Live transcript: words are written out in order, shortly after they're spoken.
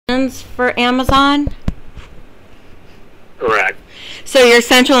investigations for Amazon? Correct. So your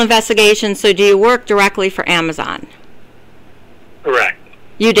central investigation, so do you work directly for Amazon? Correct.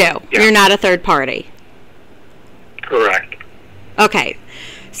 You do? Yeah. You're not a third party? Correct. Okay.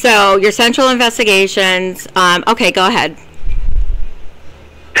 So your central investigations, okay, go ahead.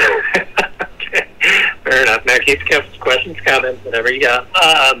 Okay. Fair enough. Now keep questions, comments, whatever you got.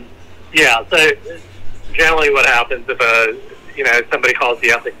 Yeah, so generally what happens if somebody calls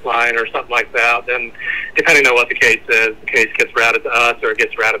the ethics line or something like that, then depending on what the case is, the case gets routed to us or it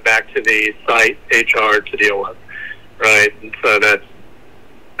gets routed back to the site HR to deal with, right? And so that's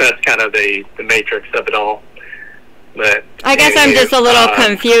kind of the matrix of it all. But I guess I'm just a little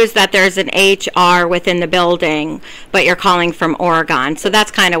confused that there's an HR within the building, but you're calling from Oregon. So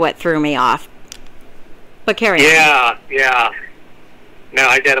that's kind of what threw me off. But carry on. Yeah. No,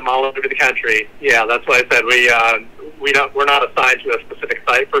 I get them all over the country. Yeah, that's why I said we're not assigned to a specific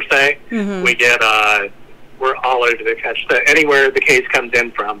site per se. Mm-hmm. We're all over the country. So anywhere the case comes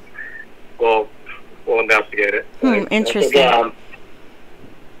in from, we'll investigate it. Interesting.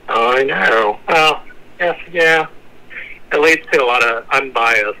 I know. Well, yes, yeah. It leads to a lot of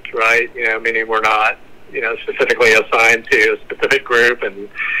unbiased, right? Meaning we're not, specifically assigned to a specific group and,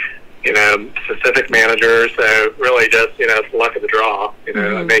 specific managers. So really just, it's the luck of the draw.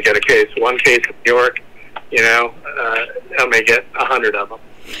 I may get one case in New York, I may get 100 of them.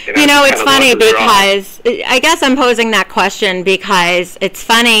 It's funny because I guess I'm posing that question because it's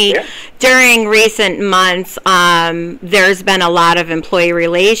funny. Yeah. During recent months, there's been a lot of employee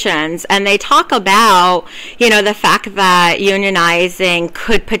relations, and they talk about, the fact that unionizing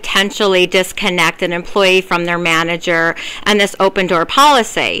could potentially disconnect an employee from their manager and this open door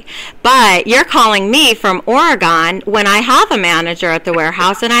policy. But you're calling me from Oregon when I have a manager at the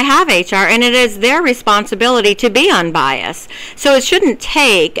warehouse and I have HR, and it is their responsibility to be unbiased. So it shouldn't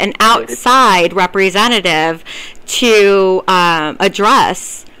take an outside representative to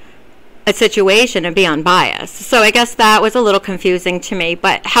address a situation and be unbiased. So I guess that was a little confusing to me.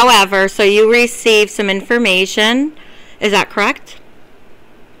 But however, so you received some information. Is that correct?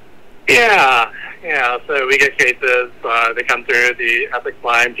 Yeah. So we get cases. They come through the ethics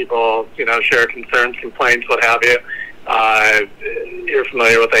line. People, share concerns, complaints, what have you. You're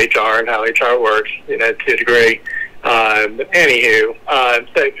familiar with HR and how HR works, to a degree. Anywho,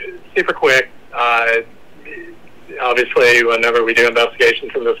 so super quick. Obviously, whenever we do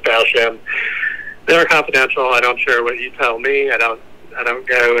investigations in this fashion, they're confidential. I don't share what you tell me. I don't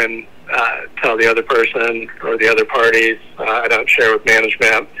go and tell the other person or the other parties. I don't share with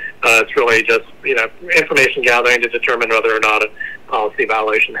management. It's really just information gathering to determine whether or not a policy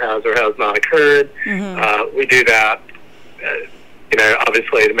violation has or has not occurred. Mm-hmm. We do that.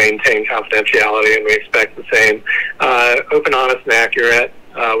 Obviously to maintain confidentiality, and we expect the same, open, honest, and accurate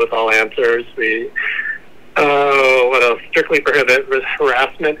with all answers. We what else? Strictly prohibit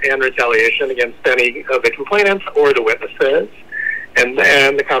harassment and retaliation against any of the complainants or the witnesses. And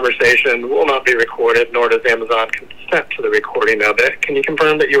then the conversation will not be recorded, nor does Amazon consent to the recording of it. Can you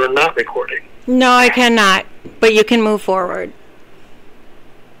confirm that you are not recording? No, I cannot, but you can move forward.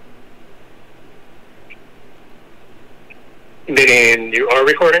 Meaning you are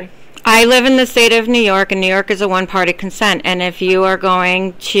recording? I live in the state of New York, and New York is a one-party consent. And if you are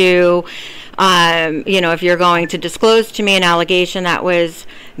going to, if you're going to disclose to me an allegation that was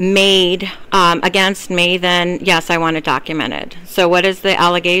made against me, then yes, I want it documented. So what is the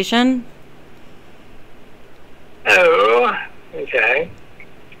allegation? Oh, okay.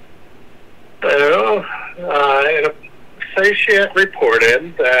 So, an associate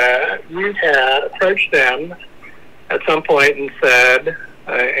reported that you had approached them at some point and said,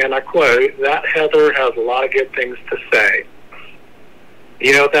 and I quote, that Heather has a lot of good things to say.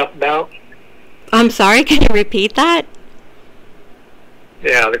 You know what that's about? I'm sorry, can you repeat that?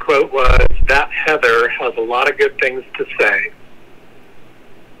 Yeah, the quote was, that Heather has a lot of good things to say.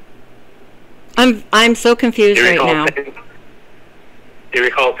 I'm so confused right now. Do you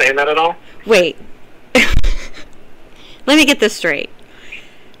recall saying that at all? Wait. Let me get this straight.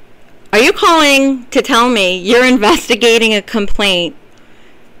 Are you calling to tell me you're investigating a complaint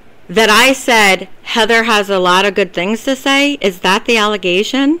that I said Heather has a lot of good things to say? Is that the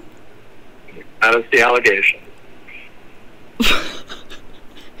allegation? That is the allegation.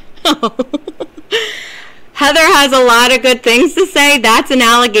 Heather has a lot of good things to say? That's an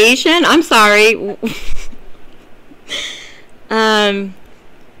allegation? I'm sorry. I'm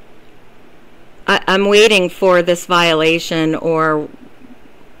waiting for this violation or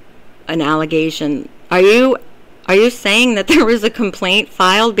an allegation. Are you saying that there was a complaint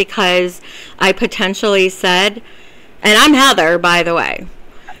filed because I potentially said, and I'm Heather, by the way,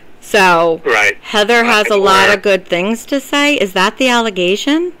 So Right. Heather has a I'm lot aware. of good things to say. Is that the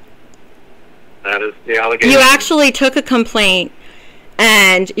allegation? That is the allegation. You actually took a complaint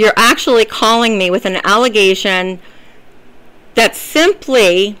and you're actually calling me with an allegation that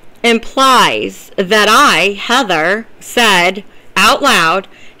simply implies that I, Heather, said out loud,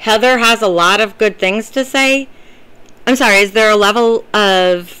 Heather has a lot of good things to say. I'm sorry, is there a level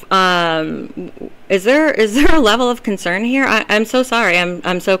of is there a level of concern here? I'm so sorry.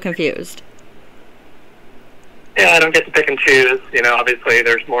 I'm so confused. Yeah, I don't get to pick and choose. You know, obviously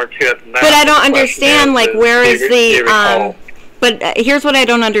there's more to it than that. But I don't The question understand, like, where is do you recall? but here's what I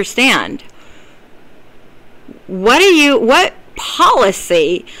don't understand. What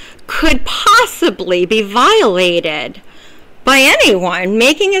policy could possibly be violated by anyone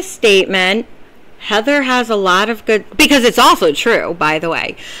making a statement, Heather has a lot of good, because it's also true, by the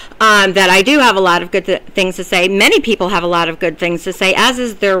way, that I do have a lot of good things to say. Many people have a lot of good things to say, as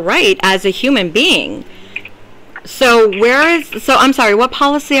is their right as a human being. So I'm sorry, what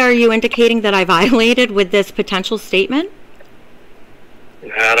policy are you indicating that I violated with this potential statement?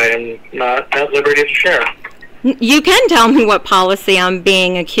 That I am not at liberty to share. You can tell me what policy I'm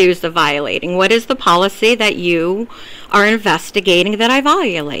being accused of violating. What is the policy that you are investigating that I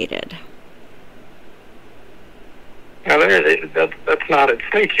violated? Now, that's not at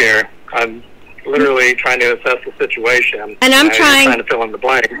stake here. I'm literally trying to assess the situation. And I'm you're trying to fill in the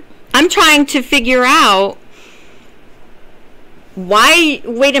blank. I'm trying to figure out why.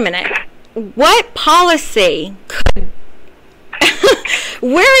 Wait a minute. What policy could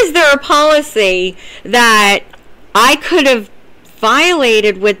where is there a policy that I could have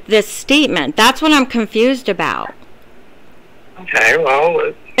violated with this statement? That's what I'm confused about. Okay, well,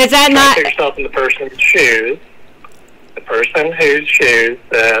 Is that try not to put yourself in the person's shoes. The person whose shoes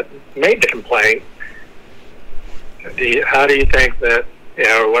that made the complaint. How do you think that, you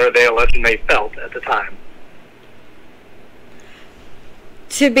know, what are they alleging they felt at the time?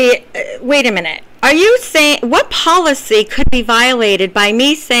 to be wait a minute. Are you saying what policy could be violated by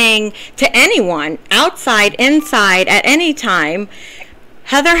me saying to anyone, outside, inside, at any time,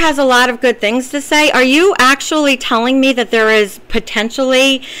 Heather has a lot of good things to say? Are you actually telling me that there is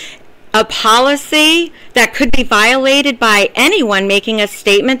potentially a policy that could be violated by anyone making a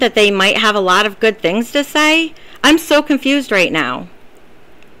statement that they might have a lot of good things to say? I'm so confused right now.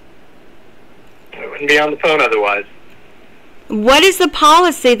 I wouldn't be on the phone otherwise. What is the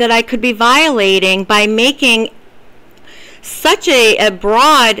policy that I could be violating by making such a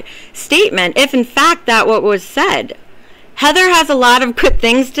broad statement, if in fact that what was said? Heather has a lot of good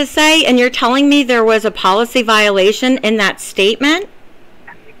things to say, and you're telling me there was a policy violation in that statement?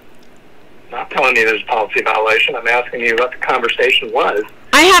 I'm not telling you there's a policy violation. I'm asking you what the conversation was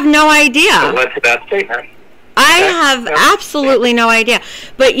I have no idea. that led to that statement. I have absolutely no idea.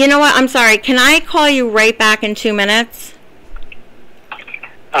 But you know what? I'm sorry. Can I call you right back in 2 minutes?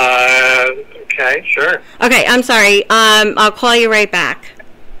 Okay, sure. Okay, I'm sorry. I'll call you right back.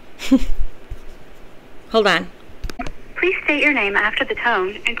 Hold on. Please state your name after the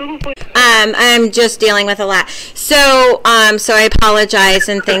tone, and Google Voice. I'm just dealing with a lot. So I apologize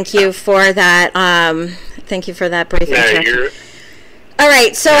and thank you for that. Thank you for that brief No, introduction. you're All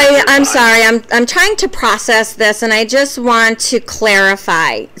right, so you're I'm fine. sorry. I'm trying to process this, and I just want to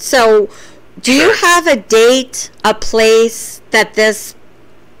clarify. So, do you Sure. have a date, a place that this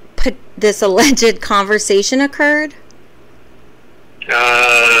alleged conversation occurred?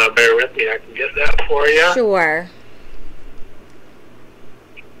 bear with me. I can get that for you. Sure.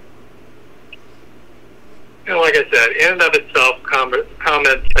 You know, like I said, in and of itself,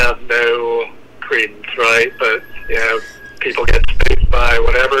 comments have no credence, right? But, you know, people get spooked by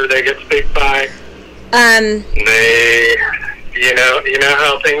whatever they get spooked by. They, you know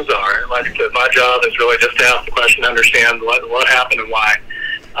how things are. Like I said, my job is really just to ask the question, understand what happened and why.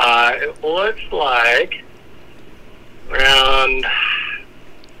 It looks like around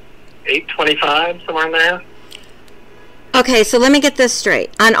 8:25, somewhere in there. Okay, so let me get this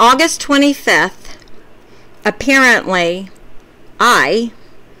straight. On August 25th, apparently, I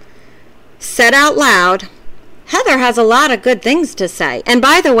said out loud, Heather has a lot of good things to say. And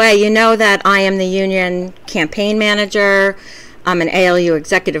by the way, you know that I am the union campaign manager. I'm an ALU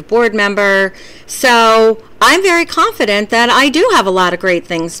executive board member. So I'm very confident that I do have a lot of great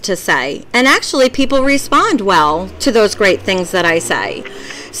things to say. And actually, people respond well to those great things that I say.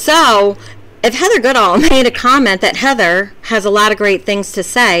 So if Heather Goodall made a comment that Heather has a lot of great things to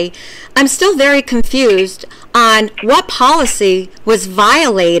say, I'm still very confused on what policy was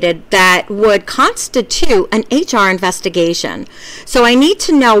violated that would constitute an HR investigation. So I need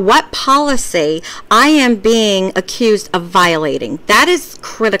to know what policy I am being accused of violating. That is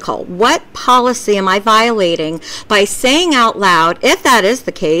critical. What policy am I violating by saying out loud, if that is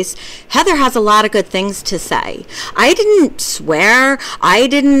the case, Heather has a lot of good things to say. I didn't swear.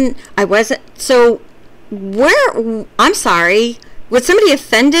 I'm sorry. Was somebody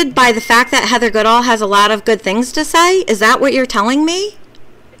offended by the fact that Heather Goodall has a lot of good things to say? Is that what you're telling me?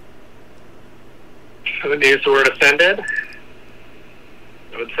 I would use the word offended.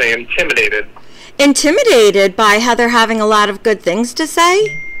 I would say intimidated. Intimidated by Heather having a lot of good things to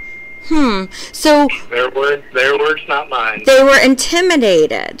say? So their words, not mine. They were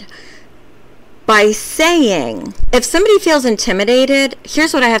intimidated by saying, if somebody feels intimidated,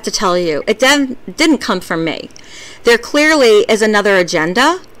 here's what I have to tell you. It didn't come from me. There clearly is another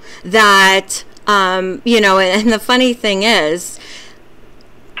agenda that, and the funny thing is,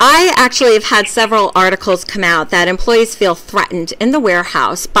 I actually have had several articles come out that employees feel threatened in the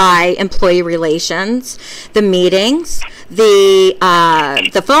warehouse by employee relations, the meetings, the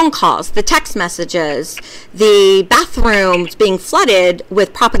phone calls, the text messages, the bathrooms being flooded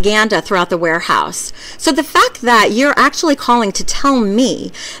with propaganda throughout the warehouse. So the fact that you're actually calling to tell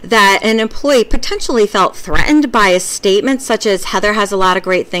me that an employee potentially felt threatened by a statement such as Heather has a lot of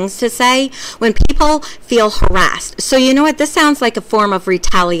great things to say when people feel harassed. So you know what? This sounds like a form of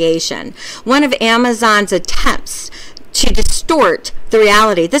retaliation. One of Amazon's attempts to distort the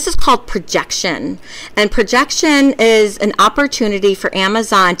reality. This is called projection. And projection is an opportunity for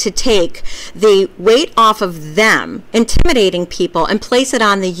Amazon to take the weight off of them, intimidating people, and place it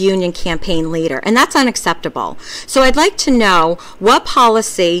on the union campaign leader. And that's unacceptable. So I'd like to know what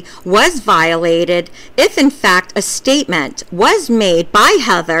policy was violated if, in fact, a statement was made by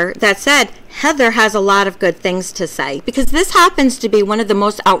Heather that said, Heather has a lot of good things to say. Because this happens to be one of the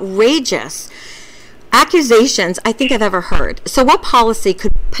most outrageous accusations I think I've ever heard. So what policy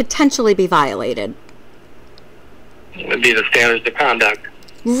could potentially be violated? It would be the standards of conduct.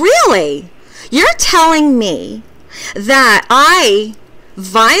 Really? You're telling me that I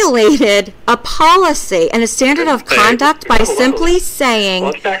violated a policy and a standard of conduct by simply saying...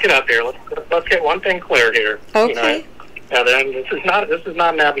 Let's back it up here. Let's get one thing clear here. Okay. This is not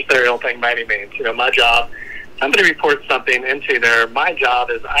an adversarial thing by any means. My job... Somebody reports something into there. My job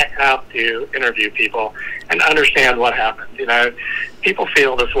is I have to interview people and understand what happened. People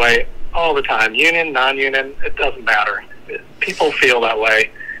feel this way all the time. Union, non-union, it doesn't matter. People feel that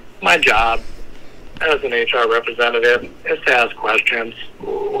way. My job as an HR representative is to ask questions.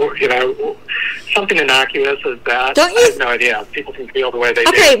 Something innocuous as that. I have no idea. People can feel the way they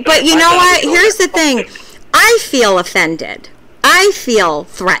do. Okay, but you know what? Here's the thing. I feel offended. I feel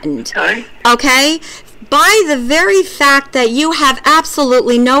threatened. Okay? By the very fact that you have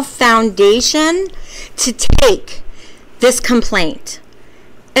absolutely no foundation to take this complaint.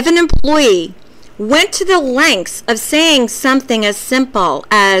 If an employee went to the lengths of saying something as simple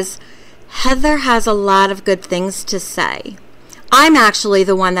as, Heather has a lot of good things to say, I'm actually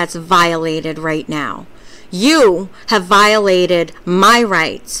the one that's violated right now. You have violated my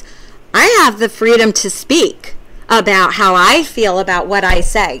rights. I have the freedom to speak about how I feel about what I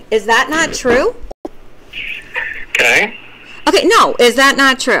say. Is that not true? Okay. Okay, no, is that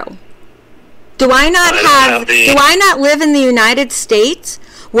not true? Do I not live in the United States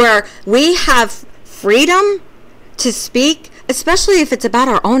where we have freedom to speak, especially if it's about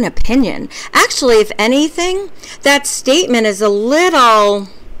our own opinion? Actually, if anything, that statement is a little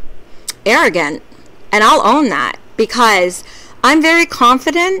arrogant, and I'll own that because I'm very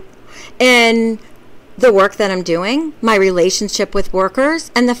confident in the work that I'm doing, my relationship with workers,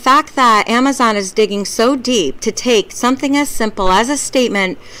 and the fact that Amazon is digging so deep to take something as simple as a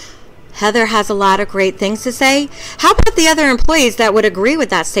statement, Heather has a lot of great things to say. How about the other employees that would agree with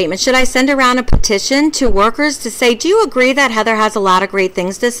that statement? Should I send around a petition to workers to say, do you agree that Heather has a lot of great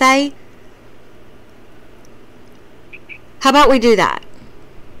things to say? How about we do that?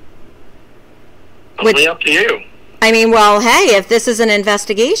 Totally up to you. I mean, well, hey, if this is an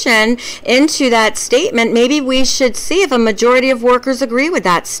investigation into that statement, maybe we should see if a majority of workers agree with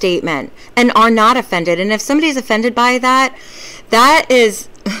that statement and are not offended. And if somebody's offended by that, that is,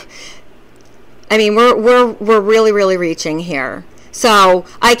 I mean, we're really, really reaching here. So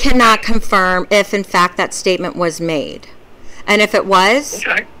I cannot confirm if, in fact, that statement was made. And if it was,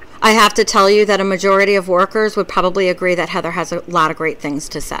 okay, I have to tell you that a majority of workers would probably agree that Heather has a lot of great things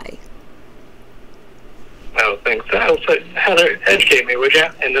to say. I don't think so. So, Heather, educate me, would you?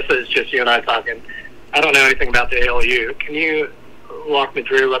 And this is just you and I talking. I don't know anything about the ALU. Can you walk me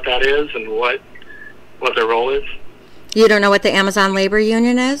through what that is and what what their role is. You don't know what the Amazon Labor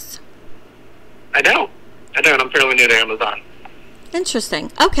Union is? I don't. I'm fairly new to Amazon. Interesting.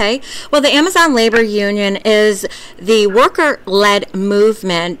 Okay. Well, the Amazon Labor Union is the worker-led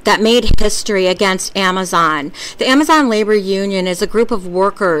movement that made history against Amazon. The Amazon Labor Union is a group of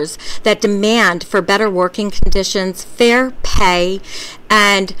workers that demand for better working conditions, fair pay,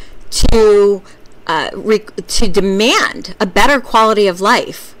 and to demand a better quality of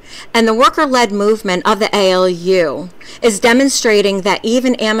life. And the worker-led movement of the ALU is demonstrating that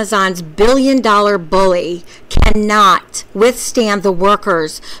even Amazon's billion-dollar bully cannot withstand the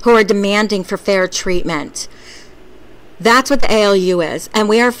workers who are demanding for fair treatment. That's what the ALU is, and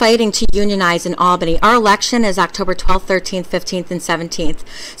we are fighting to unionize in Albany. Our election is October 12th, 13th, 15th, and 17th.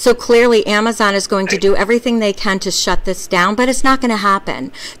 So clearly Amazon is going to do everything they can to shut this down, but it's not going to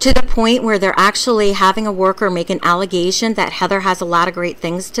happen to the point where they're actually having a worker make an allegation that Heather has a lot of great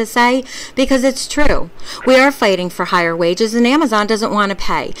things to say, because it's true. We are fighting for higher wages, and Amazon doesn't want to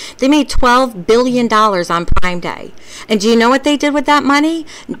pay. They made $12 billion on Prime Day. And do you know what they did with that money?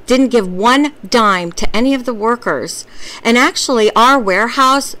 Didn't give one dime to any of the workers. And actually, our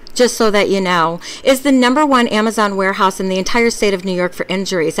warehouse, just so that you know, is the #1 Amazon warehouse in the entire state of New York for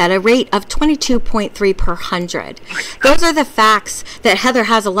injuries at a rate of 22.3 per 100. Those are the facts that Heather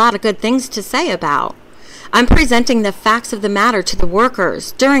has a lot of good things to say about. I'm presenting the facts of the matter to the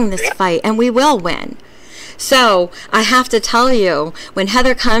workers during this fight, and we will win. So I have to tell you, when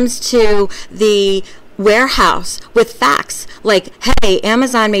Heather comes to the warehouse with facts like, hey,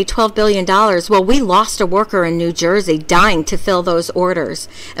 Amazon made $12 billion. Well, we lost a worker in New Jersey dying to fill those orders,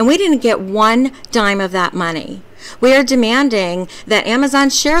 and we didn't get one dime of that money. We are demanding that Amazon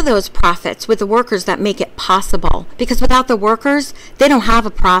share those profits with the workers that make it possible, because without the workers, they don't have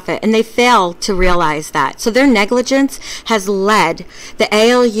a profit, and they fail to realize that. So their negligence has led the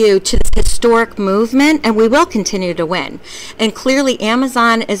ALU to this historic movement, and we will continue to win. And clearly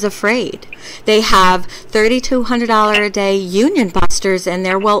Amazon is afraid. They have $3,200 a day union busters in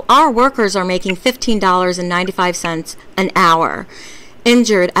there. Well, our workers are making $15.95 an hour,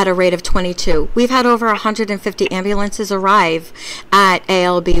 injured at a rate of 22. We've had over 150 ambulances arrive at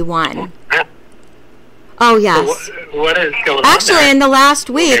ALB1. Oh, yes. So what is going on Actually, there? in the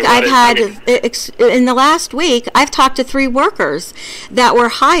last week, Okay, in the last week, I've talked to 3 workers that were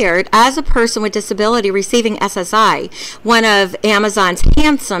hired as a person with disability receiving SSI, one of Amazon's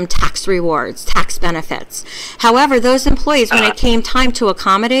handsome tax rewards, tax benefits. However, those employees, when it came time to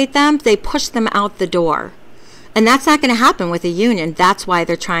accommodate them, they pushed them out the door. And that's not going to happen with a union. That's why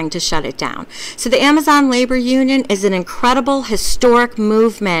they're trying to shut it down. So the Amazon Labor Union is an incredible, historic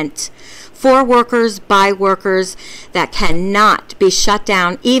movement for workers, by workers, that cannot be shut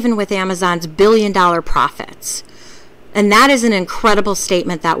down, even with Amazon's billion-dollar profits. And that is an incredible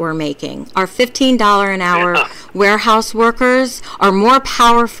statement that we're making. Our $15 an hour warehouse workers are more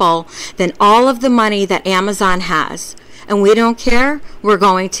powerful than all of the money that Amazon has. And we don't care. We're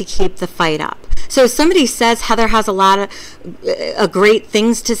going to keep the fight up. So if somebody says Heather has a lot of great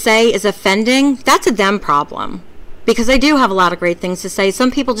things to say is offending, that's a them problem. Because I do have a lot of great things to say.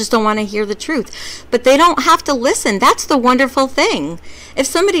 Some people just don't want to hear the truth. But they don't have to listen. That's the wonderful thing. If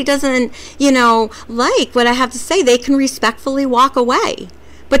somebody doesn't, like what I have to say, they can respectfully walk away.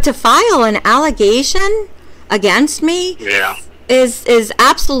 But to file an allegation against me is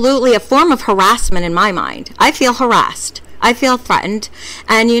absolutely a form of harassment in my mind. I feel harassed. I feel threatened.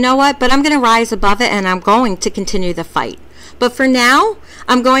 And you know what? But I'm going to rise above it, and I'm going to continue the fight. But for now,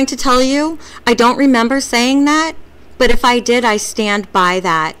 I'm going to tell you, I don't remember saying that. But if I did, I stand by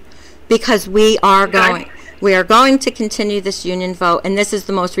that, because we are going to continue this union vote, and this is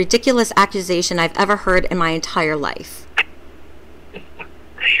the most ridiculous accusation I've ever heard in my entire life.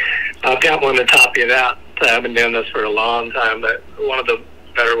 I've got one to top you that. I've been doing this for a long time, but one of the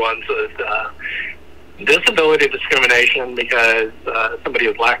better ones is disability discrimination, because somebody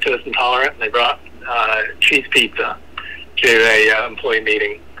was lactose intolerant and they brought cheese pizza to a employee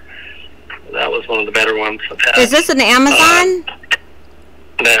meeting. That was one of the better ones. Is this an Amazon?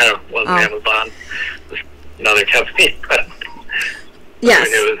 No, it wasn't Amazon. It was another company. But yes.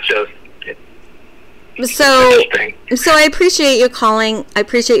 It was just So I appreciate you calling. I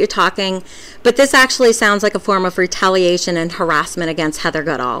appreciate you talking. But this actually sounds like a form of retaliation and harassment against Heather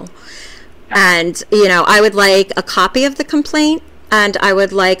Goodall. And, I would like a copy of the complaint, and I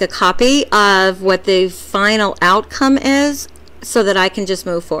would like a copy of what the final outcome is, so that I can just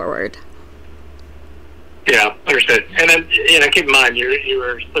move forward. Yeah, understood. And then, keep in mind, you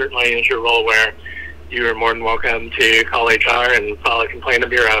were certainly, as you're well aware, you are more than welcome to call HR and file a complaint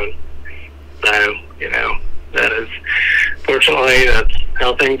of your own. So, that is, fortunately, that's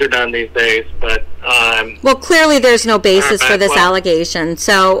how things are done these days. But well, clearly there's no basis for this well, allegation.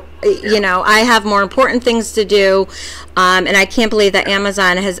 So, you know, I have more important things to do, and I can't believe that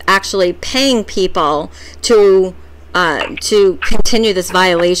Amazon is actually paying people to continue this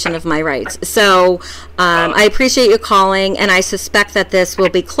violation of my rights. So I appreciate you calling, and I suspect that this will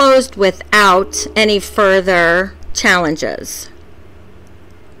be closed without any further challenges.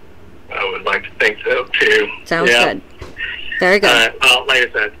 I would like to think so too. Sounds good. Very good. Well, like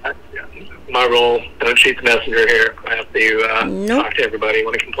I said, my role, don't shoot the messenger here. I have to talk to everybody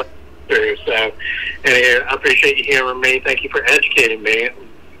when I complain through. So anyway, I appreciate you hearing me. Thank you for educating me. I'm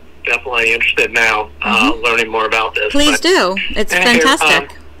definitely interested now, learning more about this. Please do. It's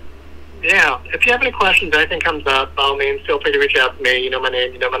fantastic. Yeah, if you have any questions, anything comes up, by all means, feel free to reach out to me. You know my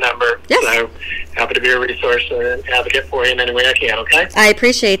name, you know my number. Yes. So happy to be a resource and advocate for you in any way I can, okay? I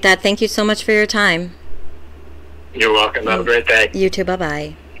appreciate that. Thank you so much for your time. You're welcome. Have a great day. You too.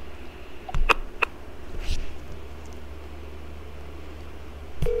 Bye-bye.